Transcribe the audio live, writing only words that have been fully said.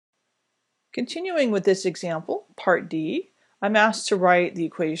Continuing with this example, part D, I'm asked to write the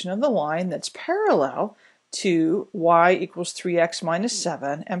equation of the line that's parallel to y equals 3x minus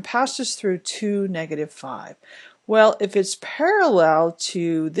 7 and passes through 2, negative 5. Well, if it's parallel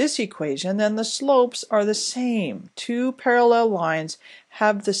to this equation, then the slopes are the same. Two parallel lines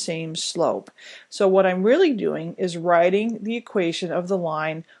have the same slope. So what I'm really doing is writing the equation of the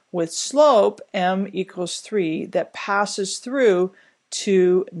line with slope m equals 3 that passes through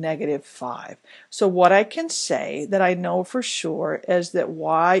 2, negative 5. So what I can say that I know for sure is that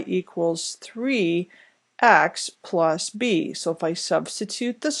y equals 3x plus b. So if I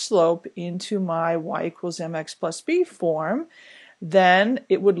substitute the slope into my y equals mx plus b form, then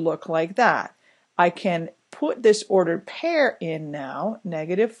it would look like that. I can put this ordered pair in now.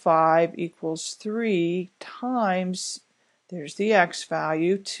 Negative 5 equals 3 times, there's the x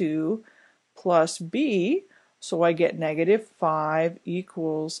value, 2 plus b. So I get negative 5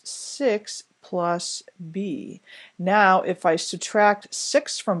 equals 6 plus b. Now if I subtract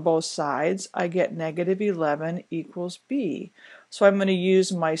 6 from both sides, I get negative 11 equals b. So I'm going to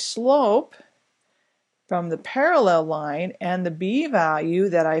use my slope from the parallel line and the b value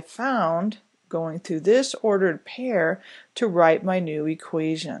that I found going through this ordered pair to write my new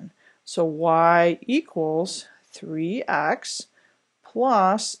equation. So y equals 3x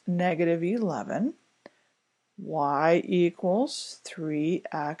plus negative 11. Y equals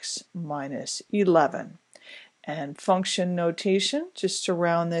 3x minus 11. And function notation, just to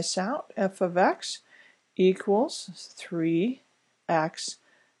round this out, f of x equals 3x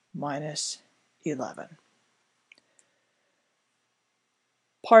minus 11.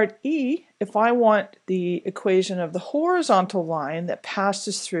 Part E, if I want the equation of the horizontal line that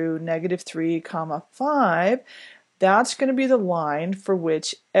passes through negative 3, 5, that's going to be the line for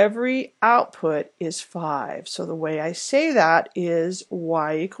which every output is 5. So the way I say that is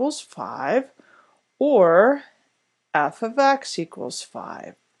y equals 5 or f of x equals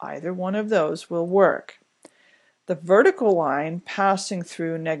 5. Either one of those will work. The vertical line passing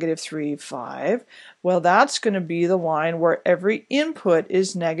through negative 3, 5, well, that's going to be the line where every input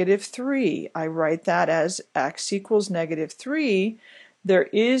is negative 3. I write that as x equals negative 3. There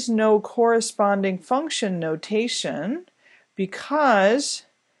is no corresponding function notation because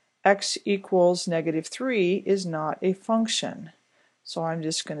x equals negative 3 is not a function. So I'm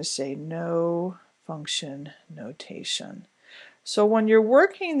just going to say no function notation. So when you're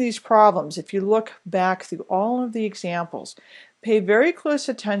working these problems, if you look back through all of the examples, pay very close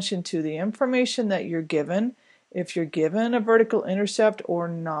attention to the information that you're given, if you're given a vertical intercept or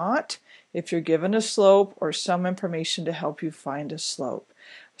not, if you're given a slope or some information to help you find a slope.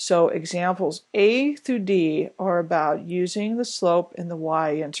 So examples A through D are about using the slope and the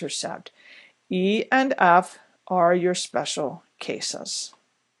y-intercept. E and F are your special cases.